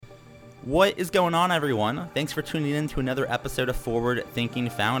What is going on, everyone? Thanks for tuning in to another episode of Forward Thinking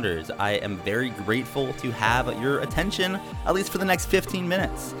Founders. I am very grateful to have your attention, at least for the next 15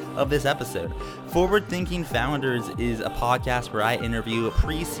 minutes of this episode. Forward Thinking Founders is a podcast where I interview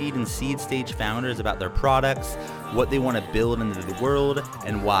pre-seed and seed stage founders about their products, what they want to build into the world,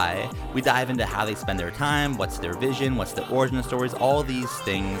 and why. We dive into how they spend their time, what's their vision, what's the origin stories, all these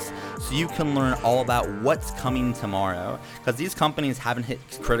things, so you can learn all about what's coming tomorrow. Because these companies haven't hit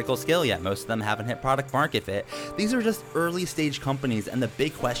critical scale yet. Most of them haven't hit product market fit. These are just early stage companies, and the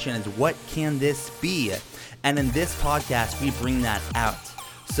big question is, what can this be? And in this podcast, we bring that out.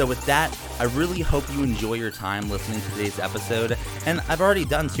 So with that, I really hope you enjoy your time listening to today's episode. And I've already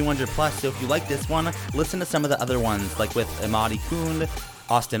done 200 plus, so if you like this one, listen to some of the other ones, like with Imadi Kund,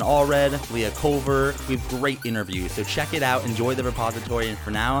 Austin Allred, Leah Culver. We have great interviews, so check it out, enjoy the repository, and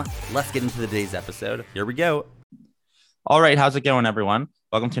for now, let's get into today's episode. Here we go. All right, how's it going, everyone?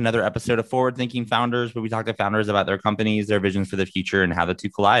 Welcome to another episode of Forward Thinking Founders, where we talk to founders about their companies, their visions for the future, and how the two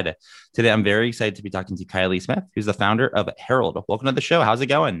collide. Today, I'm very excited to be talking to Kylie Smith, who's the founder of Herald. Welcome to the show. How's it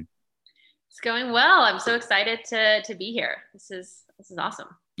going? It's going well. I'm so excited to be here. This is awesome.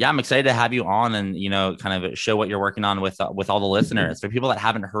 Yeah, I'm excited to have you on and, kind of show what you're working on with all the listeners. For people that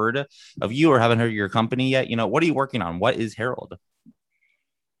haven't heard of you or haven't heard of your company yet, what are you working on? What is Herald?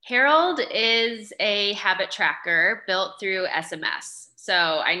 Herald is a habit tracker built through SMS. So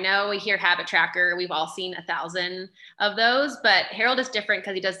I know we hear habit tracker. We've all seen 1,000 of those, but Herald is different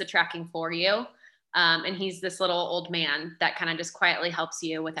because he does the tracking for you. And he's this little old man that kind of just quietly helps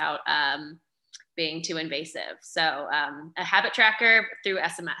you without being too invasive. So a habit tracker through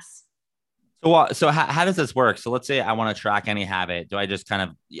SMS. So how does this work? So let's say I want to track any habit. Do I just kind of,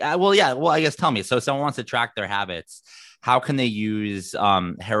 I guess tell me. So if someone wants to track their habits, how can they use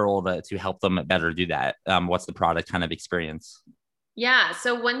Herald to help them better do that? What's the product kind of experience? Yeah.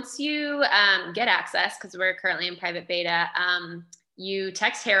 So once you get access, because we're currently in private beta, you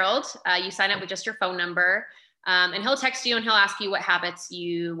text Herald, you sign up with just your phone number, and he'll text you and he'll ask you what habits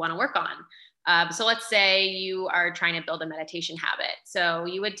you want to work on. So let's say you are trying to build a meditation habit. So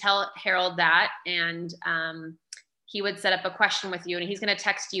you would tell Herald that, and he would set up a question with you, and he's going to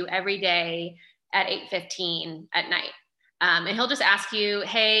text you every day at 8:15 at night. And he'll just ask you,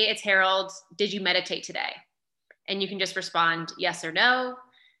 hey, it's Herald. Did you meditate today? And you can just respond yes or no.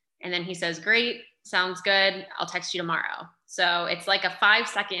 And then he says, great, sounds good. I'll text you tomorrow. So it's like a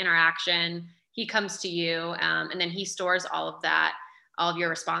 5-second interaction. He comes to you, and then he stores all of that, all of your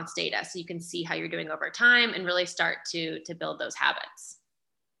response data. So you can see how you're doing over time and really start to build those habits.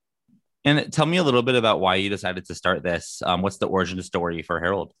 And tell me a little bit about why you decided to start this. What's the origin story for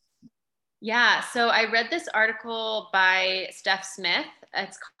Herald? Yeah, so I read this article by Steph Smith.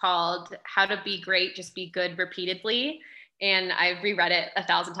 It's called How to Be Great, Just Be Good Repeatedly. And I've reread it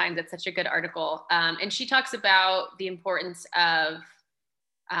 1,000 times. It's such a good article. And she talks about the importance of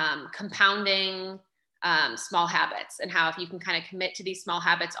compounding small habits, and how if you can kind of commit to these small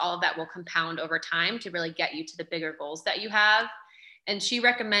habits, all of that will compound over time to really get you to the bigger goals that you have. And she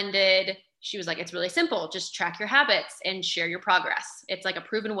was like, it's really simple. Just track your habits and share your progress. It's like a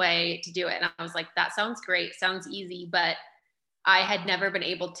proven way to do it. And I was like, that sounds great. Sounds easy, but I had never been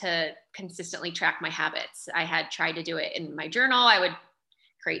able to consistently track my habits. I had tried to do it in my journal. I would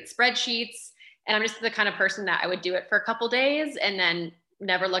create spreadsheets, and I'm just the kind of person that I would do it for a couple days and then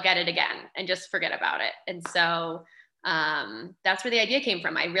never look at it again and just forget about it. And so that's where the idea came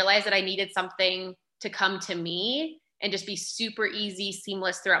from. I realized that I needed something to come to me and just be super easy,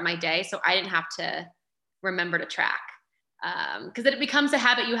 seamless throughout my day, so I didn't have to remember to track. Because it becomes a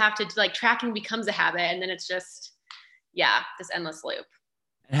habit. You have to, like, tracking becomes a habit, and then it's just, this endless loop.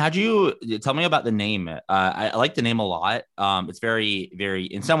 And how'd you tell me about the name? I like the name a lot. It's very, very,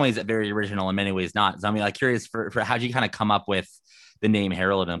 in some ways, very original. In many ways, not. So I'm like curious for how'd you kind of come up with the name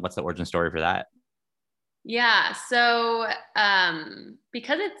Herald, and what's the origin story for that? Yeah. So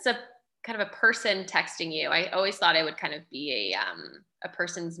because it's a kind of a person texting you, I always thought it would kind of be a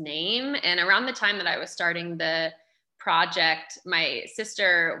person's name. And around the time that I was starting the project, my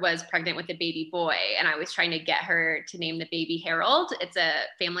sister was pregnant with a baby boy, and I was trying to get her to name the baby Harold. It's a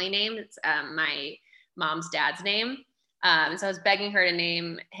family name. It's my mom's dad's name. So I was begging her to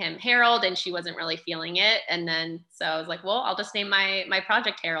name him Harold, and she wasn't really feeling it. And then, so I was like, well, I'll just name my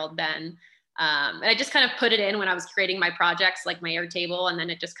project Herald then. And I just kind of put it in when I was creating my projects, like my Airtable, and then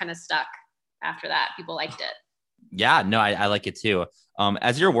it just kind of stuck after that. People liked it. Yeah, no, I like it too.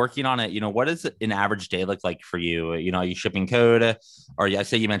 As you're working on it, what does an average day look like for you? Are you shipping code, or I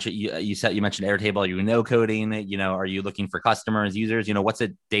say you mentioned Airtable? Are you no coding? Are you looking for customers, users? What's a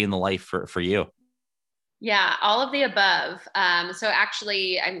day in the life for you? Yeah, all of the above. So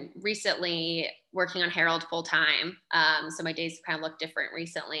actually, I'm recently working on Herald full time. So my days kind of look different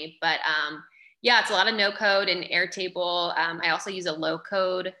recently, but yeah, it's a lot of no code and Airtable. I also use a low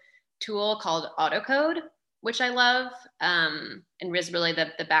code tool called AutoCode, which I love, and is really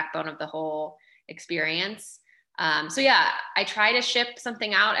the backbone of the whole experience. So yeah, I try to ship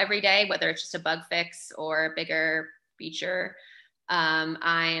something out every day, whether it's just a bug fix or a bigger feature.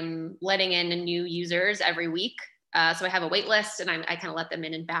 I'm letting in new users every week. So I have a wait list and I kind of let them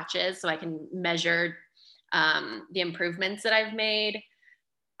in batches so I can measure the improvements that I've made.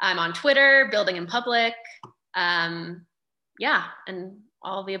 I'm on Twitter, building in public. Yeah, and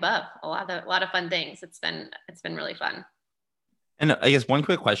all of the above. A lot of fun things. It's been really fun. And I guess one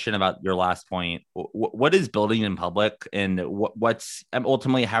quick question about your last point. What is building in public, and what's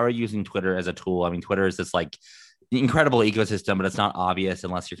ultimately, how are you using Twitter as a tool? I mean, Twitter is this like incredible ecosystem, but it's not obvious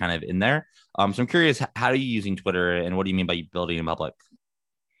unless you're kind of in there. So I'm curious, how are you using Twitter, and what do you mean by building in public?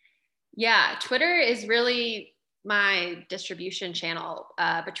 Yeah, Twitter is really my distribution channel.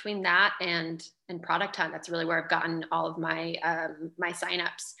 Between that and Product Hunt, that's really where I've gotten all of my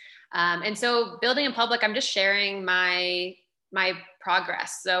signups. And so building in public, I'm just sharing my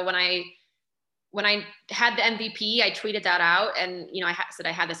progress. So when I had the MVP, I tweeted that out, and I said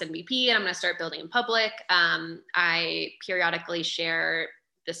I had this MVP, and I'm going to start building in public. I periodically share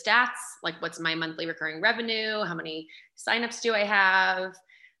the stats, like what's my monthly recurring revenue, how many signups do I have.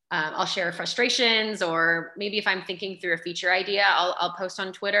 I'll share frustrations, or maybe if I'm thinking through a feature idea, I'll post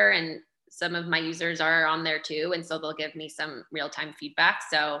on Twitter, and some of my users are on there too, and so they'll give me some real-time feedback.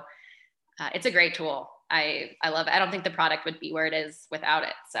 So it's a great tool. I love it. I don't think the product would be where it is without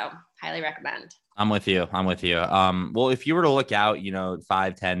it. So highly recommend. I'm with you. I'm with you. Well, if you were to look out,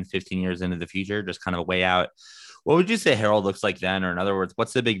 5, 10, 15 years into the future, just kind of way out, what would you say Herald looks like then? Or in other words,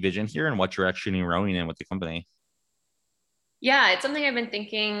 what's the big vision here and what you're actually rowing in with the company? Yeah, it's something I've been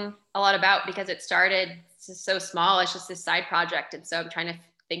thinking a lot about because it started so small. It's just this side project. And so I'm trying to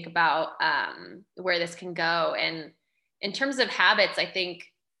think about where this can go. And in terms of habits, I think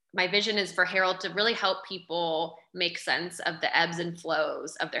my vision is for Herald to really help people make sense of the ebbs and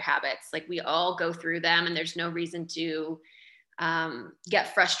flows of their habits. Like we all go through them, and there's no reason to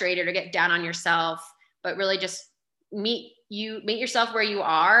get frustrated or get down on yourself, but really just meet yourself where you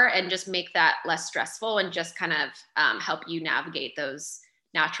are and just make that less stressful, and just kind of help you navigate those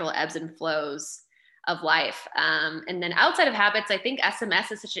natural ebbs and flows of life. And then outside of habits, I think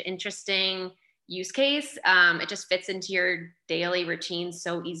SMS is such an interesting use case. It just fits into your daily routine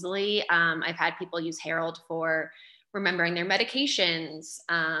so easily. I've had people use Herald for remembering their medications,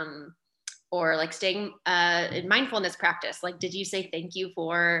 or like staying in mindfulness practice. Like, did you say thank you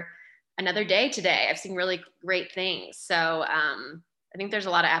for another day today? I've seen really great things. So I think there's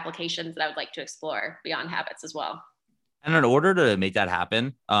a lot of applications that I would like to explore beyond habits as well. And in order to make that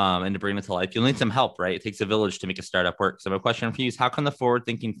happen, and to bring it to life, you'll need some help, right? It takes a village to make a startup work. So my question for you is, how can the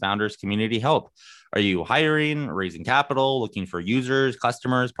forward-thinking founders community help? Are you hiring, raising capital, looking for users,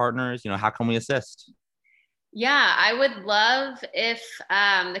 customers, partners? How can we assist? Yeah, I would love if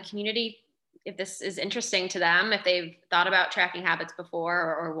the community, if this is interesting to them, if they've thought about tracking habits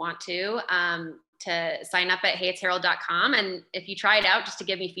before, or want to sign up at heyitsherald.com. And if you try it out, just to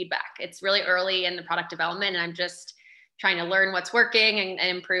give me feedback. It's really early in the product development, and I'm just trying to learn what's working and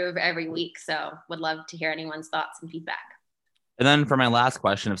improve every week. So would love to hear anyone's thoughts and feedback. And then for my last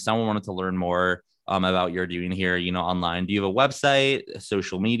question, if someone wanted to learn more about your doing here, online, do you have a website,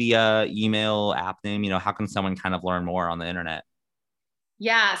 social media, email, app name? How can someone kind of learn more on the internet?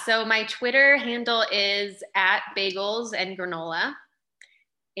 Yeah, so my Twitter handle is at bagels and granola.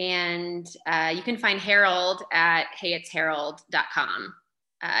 And you can find Herald at heyitsherald.com.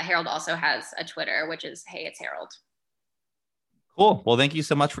 Herald also has a Twitter, which is Hey It's Herald. Cool. Well, thank you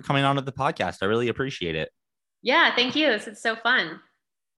so much for coming on to the podcast. I really appreciate it. Yeah, thank you. This is so fun.